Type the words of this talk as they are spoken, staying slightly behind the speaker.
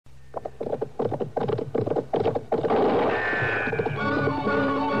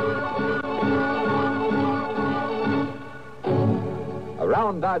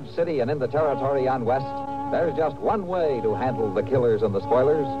Dodge City and in the territory on west, there's just one way to handle the killers and the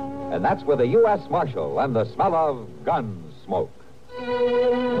spoilers, and that's with a U.S. Marshal and the smell of Gunsmoke.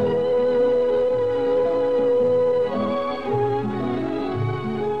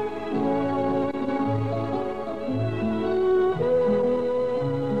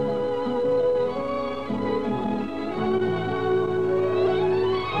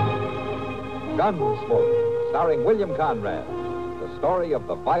 Gunsmoke, starring William Conrad. The story of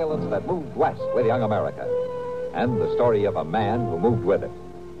the violence that moved west with young America. And the story of a man who moved with it.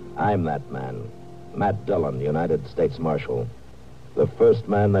 I'm that man. Matt Dillon, United States Marshal. The first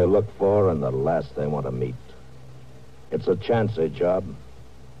man they look for and the last they want to meet. It's a chancy job,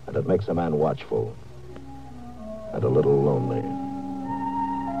 and it makes a man watchful. And a little lonely.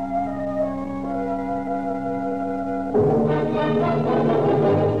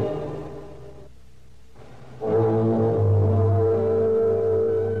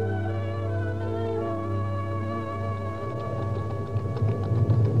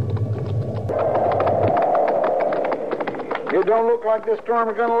 It don't look like this storm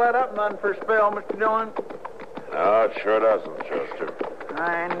is going to let up none for a spell, Mr. Dillon. No, it sure doesn't, Chester.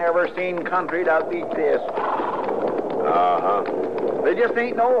 I ain't never seen country that beat this. Uh-huh. There just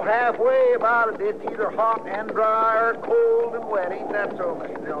ain't no halfway about it. It's either hot and dry or cold and wet. Ain't that so,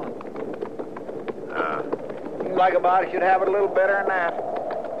 Mr. Dillon? Seems like a body should have it a little better than that.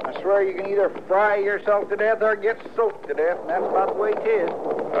 I swear you can either fry yourself to death or get soaked to death, and that's about the way it is.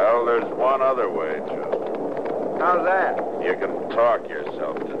 Well, there's one other way, Chester. How's that? You can talk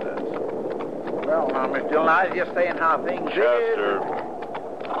yourself to death. Well, now, Mr. Dillon, I was just saying how things Chester. is.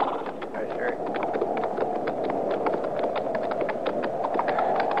 Yes, sir.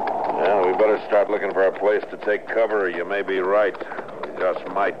 Well, we better start looking for a place to take cover, or you may be right. We just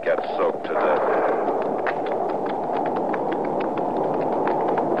might get soaked to death.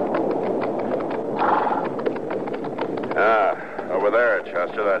 Over there,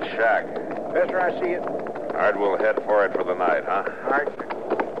 Chester, that shack. Yes, sir, I see it. All right, we'll head for it for the night, huh? All right, sir.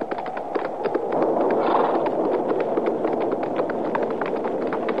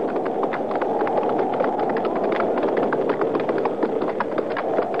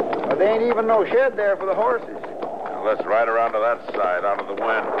 Well, there ain't even no shed there for the horses. Now, let's ride around to that side, out of the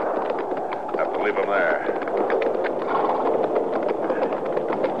wind. Have to leave them there.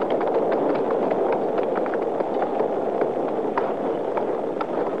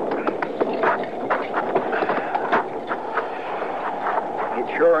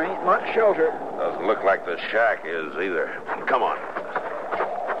 Sure ain't much shelter. Doesn't look like the shack is either. Come on.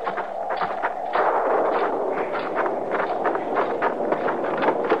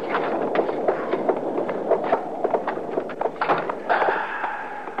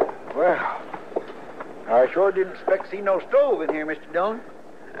 Well, I sure didn't expect to see no stove in here, Mr. Dillon.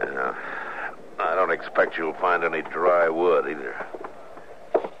 Yeah. I don't expect you'll find any dry wood either.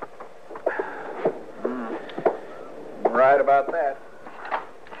 Right about that.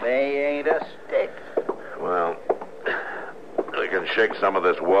 They ain't a stick. Well, we can shake some of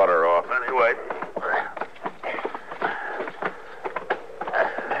this water off anyway.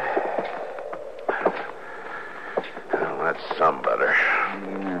 Well, that's some better.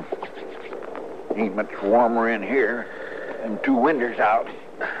 Ain't much warmer in here. Them two windows out.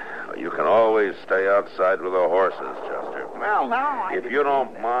 You can always stay outside with the horses, Chester. Well, now If you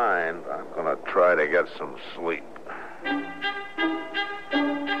don't mind, I'm going to try to get some sleep.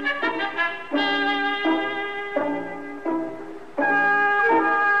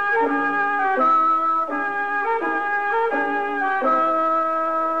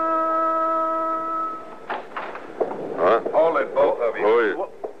 Hold it, both of you. Oh,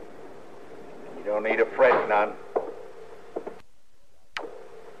 You don't need to fret none.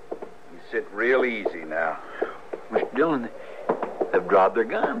 You sit real easy now. Mr. Dillon, they've drawn their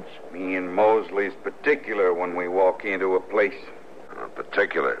guns. Me and Mosley's particular when we walk into a place. Not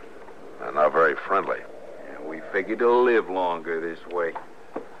particular. They're not very friendly. Yeah, we figure to live longer this way.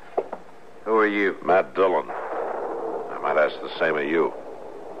 Who are you? Matt Dillon. I might ask the same of you.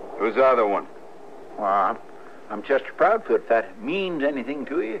 Who's the other one? Well, I'm Chester Proudfoot, if that means anything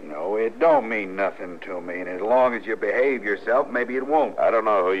to you. No, it don't mean nothing to me, and as long as you behave yourself, maybe it won't. I don't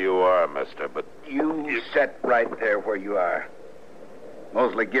know who you are, mister, but... You sit right there where you are.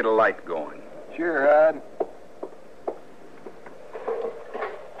 Mosley, get a light going. Sure, Hud.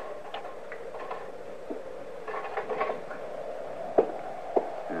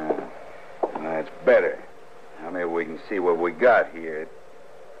 That's better. Now maybe we can see what we got here.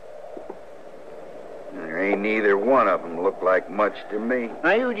 There ain't neither one of them look like much to me.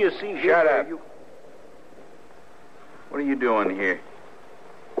 Now, you just see... Shut up. What are you doing here?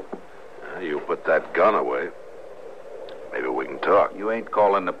 put that gun away, maybe we can talk. You ain't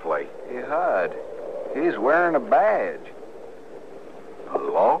calling the play. Hey, Hud, he's wearing a badge. A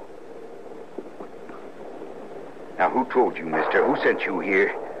law? Now, who told you, mister? Who sent you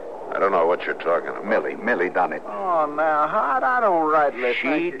here? I don't know what you're talking about. Millie done it. Oh, now, Hod, I don't rightly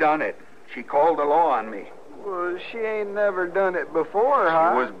She done it. She called the law on me. Well, she ain't never done it before,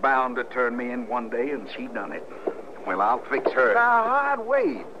 Hod. She was bound to turn me in one day, and she done it. Well, I'll fix her. Now, Hod,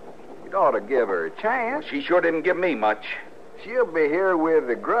 wait. You'd ought to give her a chance. She sure didn't give me much. She'll be here with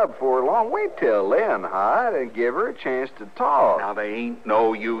the grub for long. Wait till then, Hod, and give her a chance to talk. Now, there ain't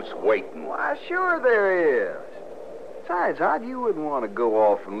no use waiting. Why, sure there is. Besides, Hod, you wouldn't want to go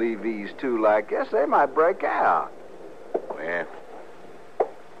off and leave these two like this. They might break out. Well,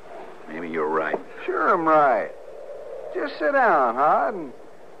 maybe you're right. Sure I'm right. Just sit down, Hod, and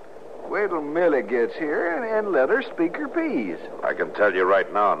wait till Millie gets here and let her speak her piece. I can tell you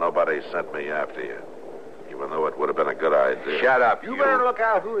right now, nobody sent me after you. Even though it would have been a good idea. Shut up, You better look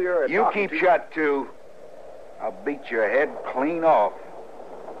out who you're You talking keep to. shut, too. I'll beat your head clean off.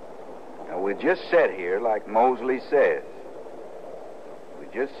 Now, we just sit here like Mosley says. We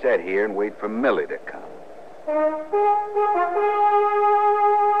just sit here and wait for Millie to come.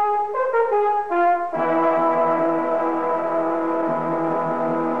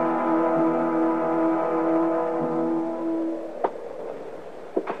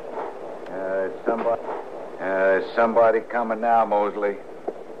 Somebody coming now, Mosley.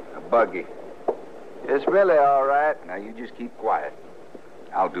 A buggy. It's Millie, all right. Now, you just keep quiet.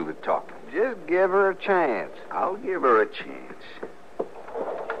 I'll do the talking. Just give her a chance. I'll give her a chance.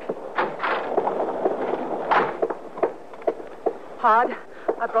 Hod,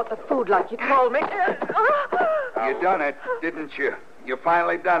 I brought the food like you told me. You done it, didn't you? You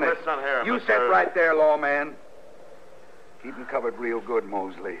finally done it. Listen here, You Mr. sit right there, lawman. Keep him covered real good,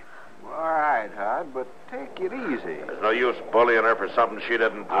 Mosley. All right, Hod, but take it easy. There's no use bullying her for something she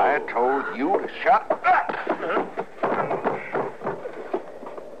didn't do. I told you to shut up.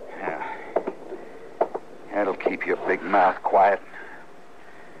 Yeah. That'll keep your big mouth quiet.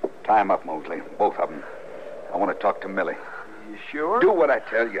 Tie 'em up, Mosley. Both of them. I want to talk to Millie. You sure? Do what I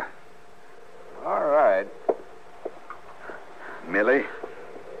tell you. All right. Millie,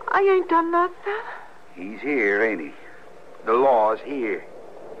 I ain't done nothing. he's here, ain't he? The law's here.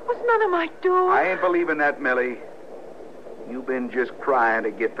 It was none of my doing. I ain't believing that, Millie. You've been just crying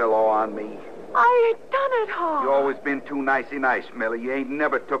to get the law on me. I ain't done it, Hod. You always been too nicey nice, Millie. You ain't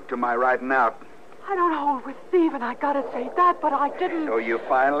never took to my riding out. I don't hold with thieving, I gotta say that, but I didn't. So you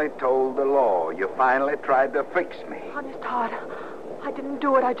finally told the law. You finally tried to fix me. Honest, Hod, I didn't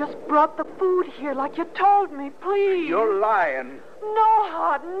do it. I just brought the food here like you told me, please. You're lying. No,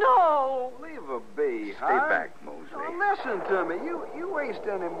 Hod, no. Leave her be, Stay Hod. back, Mosley. Now, listen to me. You waste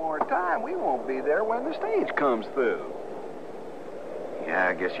any more time, we won't be there when the stage comes through. Yeah,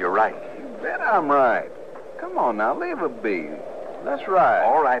 I guess you're right. You bet I'm right. Come on now, leave her be. That's right.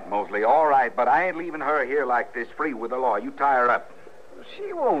 All right, Mosley, all right. But I ain't leaving her here like this free with the law. You tie her up.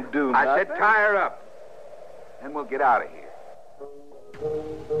 She won't do I nothing. said tie her up. Then we'll get out of here.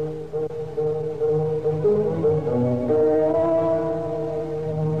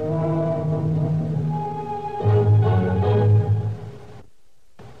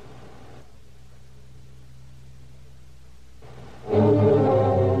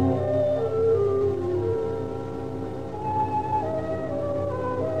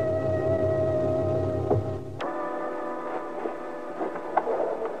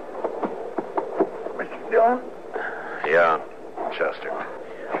 Mr. Dillon, Yeah, Chester.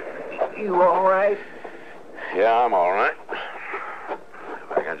 you all right? Yeah, I'm all right.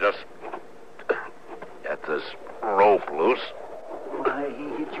 If I can just get this rope loose. Why,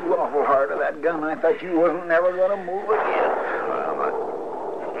 he hit you awful hard with that gun. I thought you wasn't never going to move again.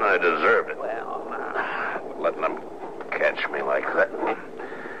 Well, I deserved it. Well, now. Letting them catch me like that.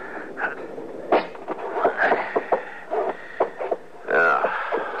 Yeah.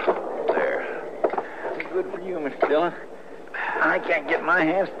 There. Good for you, Mr. Dillon. I can't get my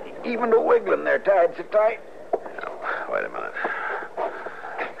hands even to wiggling. They're tied so tight. Now, wait a minute.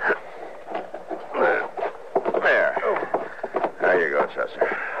 There. There you go,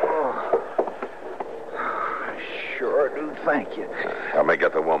 Chester. Oh. I sure do thank you. Help me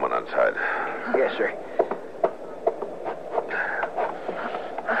get the woman untied. Yes, sir.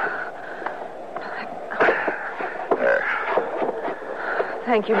 There.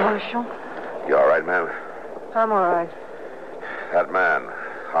 Thank you, Marshal. You all right, ma'am? I'm all right. That man,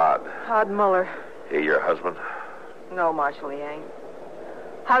 Hod, Hod Muller. he your husband? No, Marshal, he ain't.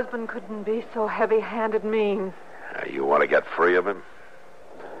 Husband couldn't be so heavy-handed mean. You want to get free of him?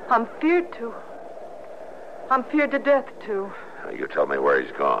 I'm feared to. I'm feared to death, too. You tell me where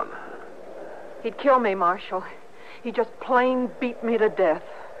he's gone. He'd kill me, Marshal. He just plain beat me to death.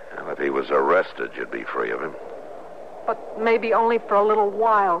 And if he was arrested, you'd be free of him. But maybe only for a little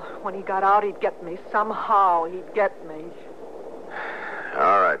while. When he got out, he'd get me. Somehow, he'd get me.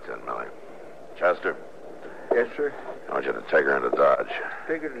 All right, then, Millie. Chester, Yes, sir. I want you to take her into Dodge.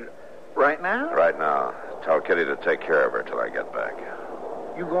 Figured right now? Right now. Tell Kitty to take care of her till I get back.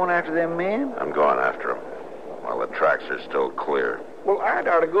 You going after them men? I'm going after them while the tracks are still clear. Well, I'd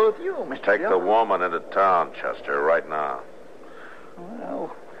ought to go with you, Mr. Take the Dillon. woman into town, Chester, right now.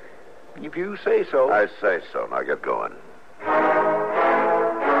 Well, if you say so. I say so. Now get going.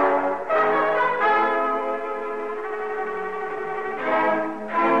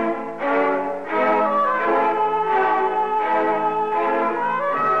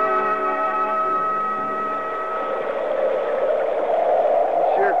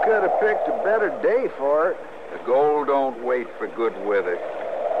 Sure could have picked a better day for it. The gold don't wait for good weather.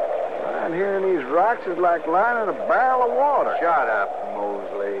 Lying here in these rocks is like lying in a barrel of water. Shut up,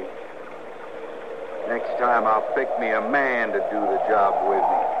 Mosley. Next time I'll pick me a man to do the job with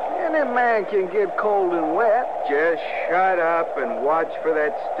me. Any man can get cold and wet. Just shut up and watch for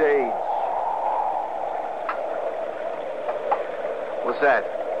that stage. What's that?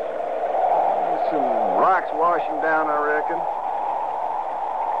 Some rocks washing down, I reckon.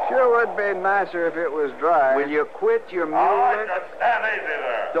 Sure would be nicer if it was dry. Will you quit your All right, muling? just stand easy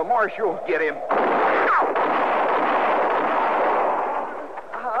there. The marshal, get him.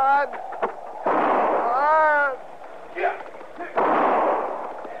 Hard. Hard. Yeah.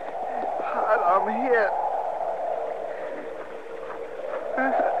 Hard, I'm hit.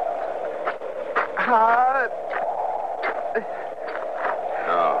 Hard.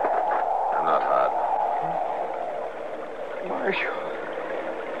 No, I'm not hot. Marshal.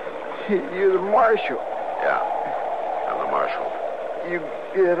 You're the marshal. Yeah, I'm the marshal. You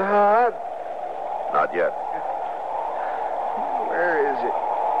get hard. Not yet. Where is it?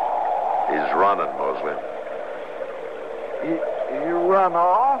 He's running, Mosley. You run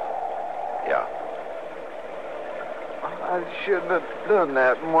off? Yeah. I shouldn't have done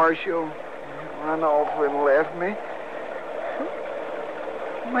that, Marshal. You run off and left me.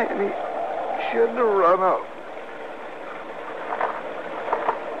 Man, he shouldn't have run off.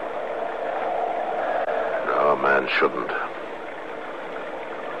 No, a man shouldn't.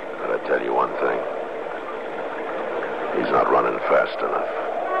 But I tell you one thing. He's not running fast enough.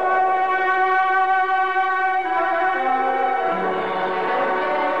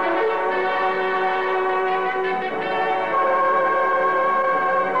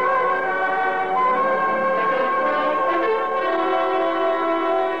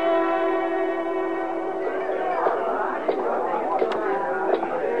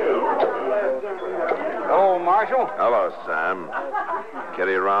 Hello, Marshal. Hello, Sam.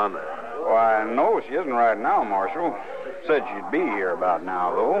 Kitty around? Why, no, she isn't right now, Marshal. Said she'd be here about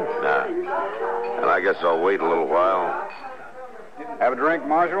now, though. Nah. And I guess I'll wait a little while. Have a drink,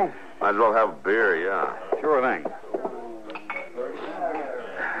 Marshal? Might as well have a beer, yeah. Sure thing.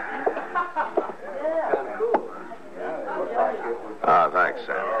 Thanks,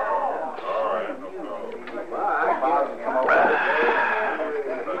 Sam.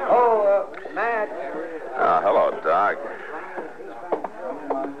 Matt. Hello, Doc.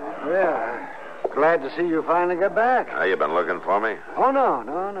 Yeah. Glad to see you finally got back. You been looking for me? Oh, no,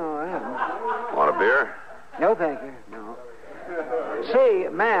 I haven't. Want a beer? No, thank you. No. Say,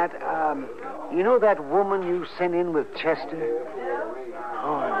 Matt, you know that woman you sent in with Chester?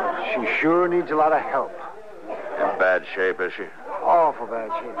 Oh, she sure needs a lot of help. In bad shape, is she? Awful bad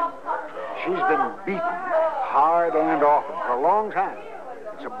shape. She's been beaten hard and often for a long time.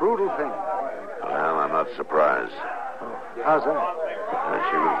 It's a brutal thing. Well, I'm not surprised. How's that?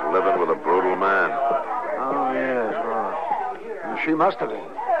 She was living with a brutal man. Oh, yes. Well, she must have been.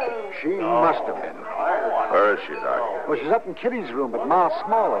 She must have been. Where is she, Doc? Well, she's up in Kitty's room at Ma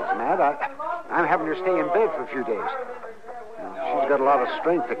Smalley's, Matt. I'm having her stay in bed for a few days. She's got a lot of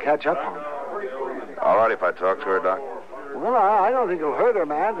strength to catch up on. All right if I talk to her, Doc? Well, I don't think it'll hurt her,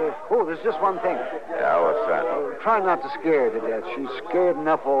 Matt. There's just one thing. Yeah, what's that? Try not to scare her to death. She's scared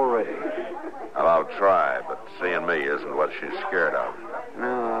enough already. Well, I'll try, but seeing me isn't what she's scared of.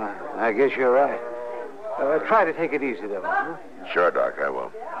 No, I guess you're right. Try to take it easy, though. Huh? Sure, Doc, I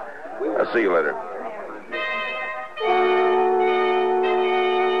will. I'll see you later.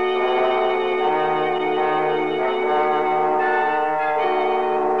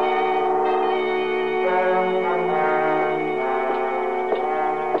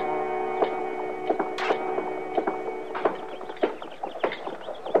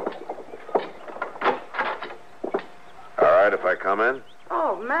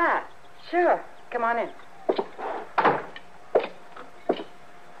 Oh, Matt. Sure. Come on in.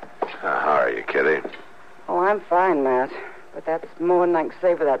 How are you, Kitty? Oh, I'm fine, Matt. But that's more than I can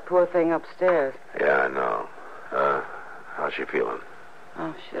say for that poor thing upstairs. Yeah, I know. How's she feeling?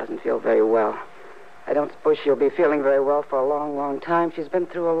 Oh, she doesn't feel very well. I don't suppose she'll be feeling very well for a long, long time. She's been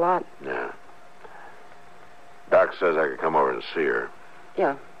through a lot. Yeah. Doc says I could come over and see her.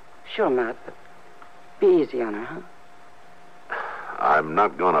 Yeah, sure, Matt, but be easy on her, huh? I'm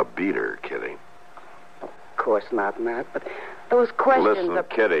not going to beat her, Kitty. Of course not, Matt, but those questions... Listen,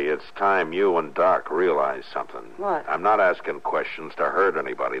 Kitty, it's time you and Doc realize something. What? I'm not asking questions to hurt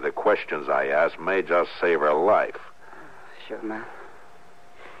anybody. The questions I ask may just save her life. Sure, Matt.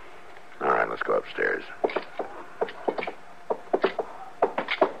 All right, let's go upstairs.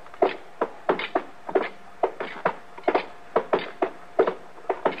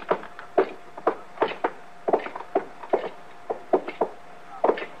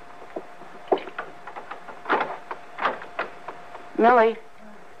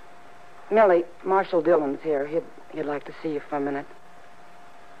 Millie, Marshal Dillon's here. He'd like to see you for a minute.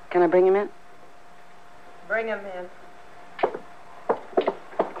 Can I bring him in? Bring him in.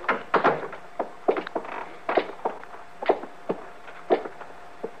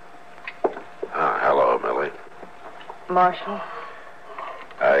 Hello, Millie. Marshal?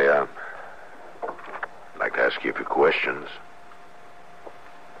 I'd like to ask you a few questions.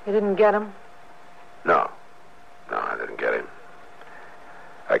 You didn't get him? No, I didn't get him.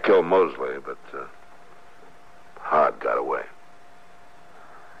 I killed Mosley, but Hard got away.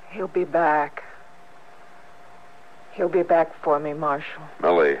 He'll be back. He'll be back for me, Marshal.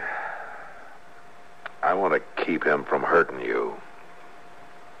 Millie, I want to keep him from hurting you.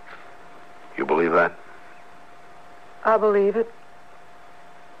 You believe that? I believe it.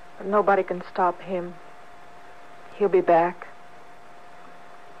 But nobody can stop him. He'll be back.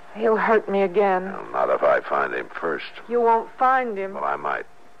 He'll hurt me again. Well, not if I find him first. You won't find him. Well, I might.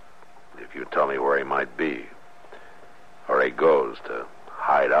 If you tell me where he might be. Or he goes to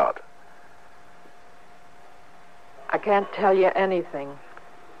hide out. I can't tell you anything.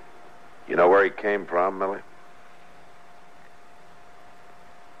 You know where he came from, Millie?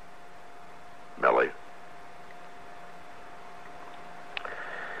 Millie.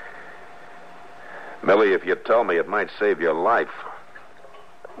 Millie, if you tell me, it might save your life.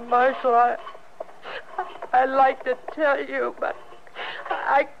 Marshal, I'd like to tell you, but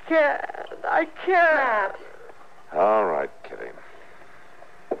I can't. I can't. All right, Kitty.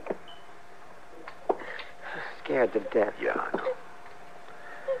 She's scared to death. Yeah,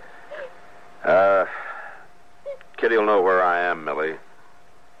 I know. Kitty will know where I am, Millie,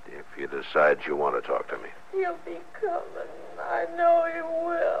 if you decide you want to talk to me. He'll be coming. I know he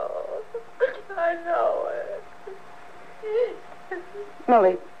will. I know it.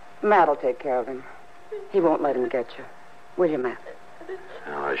 Millie, Matt'll take care of him. He won't let him get you. Will you, Matt?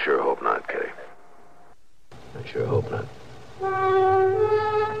 Well, I sure hope not, Kitty. I sure hope not.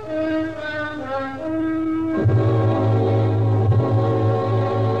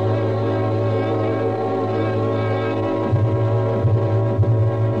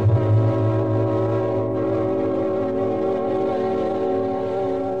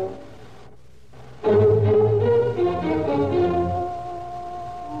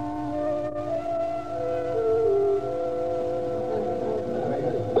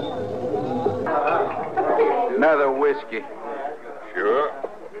 Another whiskey. Sure.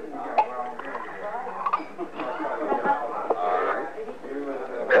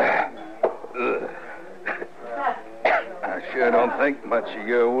 I sure don't think much of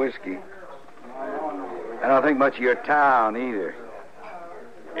your whiskey. I don't think much of your town either.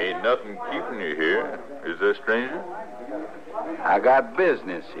 Ain't nothing keeping you here, is there, stranger? I got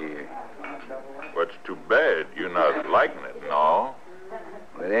business here. What's too bad, you're not liking it and all.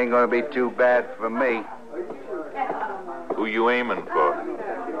 It ain't gonna be too bad for me. Who you aiming for?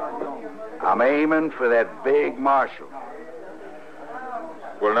 I'm aiming for that big marshal.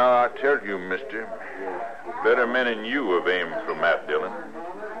 Well, now, I tell you, mister, better men than you have aimed for Matt Dillon.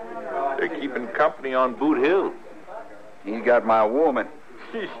 They're keeping company on Boot Hill. He's got my woman.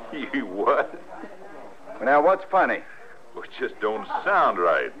 You what? Now, what's funny? Well, it just don't sound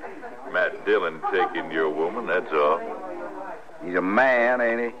right. Matt Dillon taking your woman, that's all. He's a man,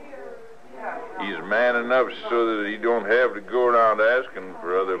 ain't he? He's man enough so that he don't have to go around asking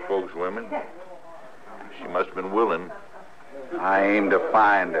for other folks' women. She must have been willing. I aim to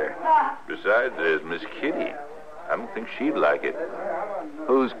find her. Besides, there's Miss Kitty. I don't think she'd like it.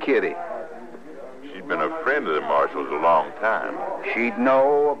 Who's Kitty? She's been a friend of the Marshal's a long time. She'd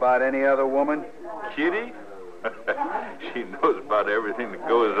know about any other woman? Kitty? She knows about everything that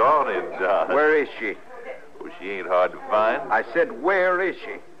goes on in town. Where is she? Well, she ain't hard to find. I said, where is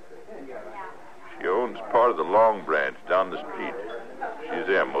she? She owns part of the Long Branch down the street. She's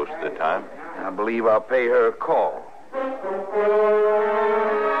there most of the time. I believe I'll pay her a call.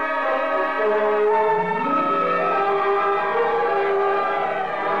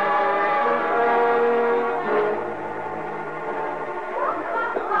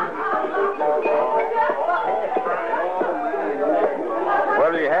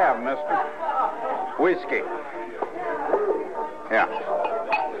 What do you have, mister? Whiskey. Yeah.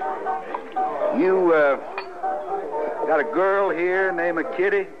 You, got a girl here named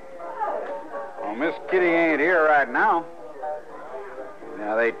Kitty? Well, Miss Kitty ain't here right now.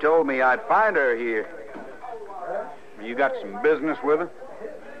 Now, they told me I'd find her here. You got some business with her?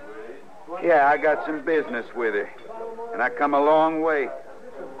 Yeah, I got some business with her. And I come a long way.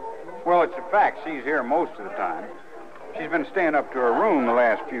 Well, it's a fact. She's here most of the time. She's been staying up to her room the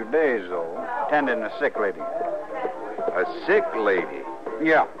last few days, though, tending a sick lady. A sick lady?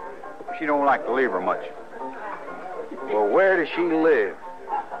 Yeah. She don't like to leave her much. Well, where does she live?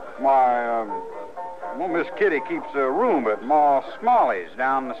 Why, Miss Kitty keeps a room at Ma Smalley's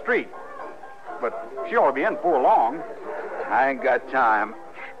down the street. But she ought to be in before long. I ain't got time.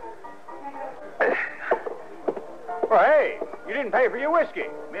 Well, hey, you didn't pay for your whiskey.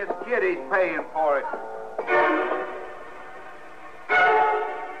 Miss Kitty's paying for it.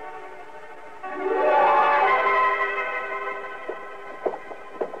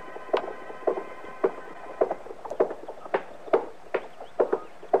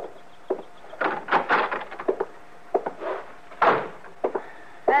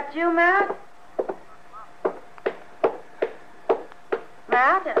 That you, Matt?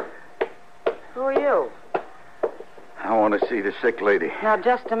 Matt? Who are you? I want to see the sick lady. Now,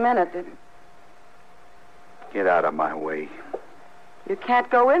 just a minute. Get out of my way. You can't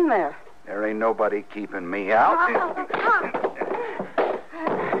go in there. There ain't nobody keeping me out.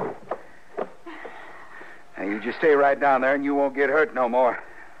 Now, you just stay right down there and you won't get hurt no more.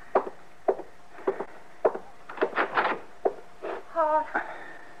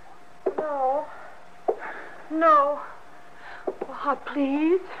 No. Oh,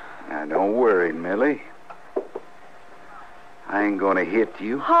 please. Now, don't worry, Millie. I ain't gonna hit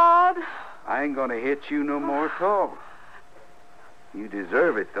you. Hard. I ain't gonna hit you no more at all. You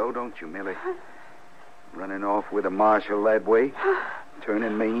deserve it, though, don't you, Millie? Running off with a marshal that way,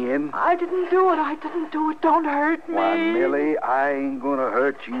 turning me in. I didn't do it. Don't hurt me. Why, Millie, I ain't gonna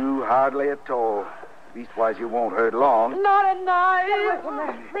hurt you hardly at all. Leastwise, you won't hurt long. Not a knife.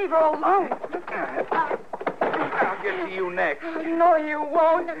 Leave her alone. I'll get to you next. No, you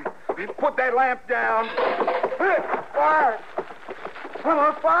won't. Put that lamp down. Fire! I'm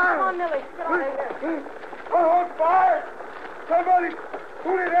on fire! Come on, Millie. Get out of here. I'm on fire! Somebody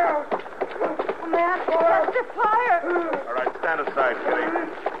put it out! Matt, Chester, fire! All right, stand aside, Kitty.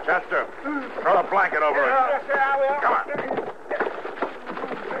 Chester, throw a blanket over it. Yes, sir, I will. Come on.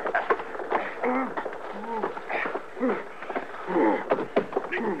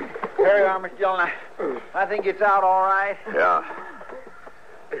 Here you are, Mr. Dillon. I think it's out all right. Yeah.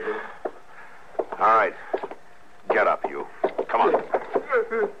 All right. Get up, you. Come on.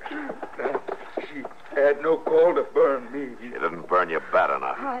 She had no call to burn me. She didn't burn you bad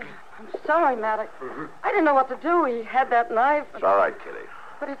enough. I'm sorry, Matt. I didn't know what to do. He had that knife. It's all right, Kitty.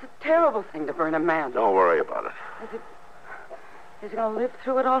 But it's a terrible thing to burn a man. Don't worry about it. Is he going to live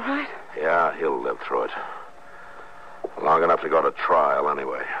through it all right? Yeah, he'll live through it. Long enough to go to trial,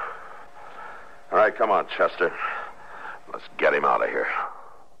 anyway. All right, come on, Chester. Let's get him out of here.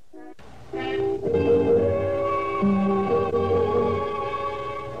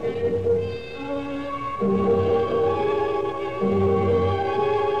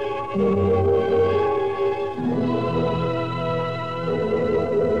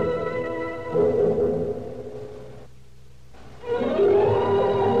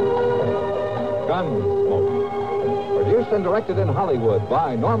 Gunsmoke. Produced and directed in Hollywood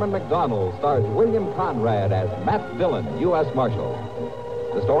by Norman Macdonald, stars William Conrad as Matt Dillon, U.S. Marshal.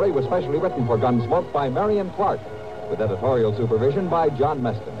 The story was specially written for Gunsmoke by Marion Clark, with editorial supervision by John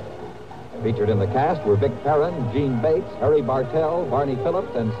Meston. Featured in the cast were Vic Perrin, Gene Bates, Harry Bartell, Barney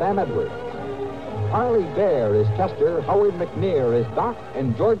Phillips, and Sam Edwards. Harley Bear is Chester, Howard McNear is Doc,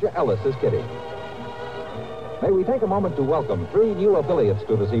 and Georgia Ellis is Kitty. May we take a moment to welcome 3 new affiliates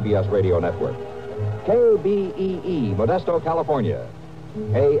to the CBS radio network. KBEE, Modesto, California.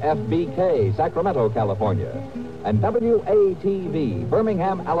 AFBK, Sacramento, California. And WATV,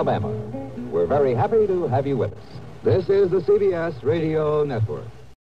 Birmingham, Alabama. We're very happy to have you with us. This is the CBS Radio Network.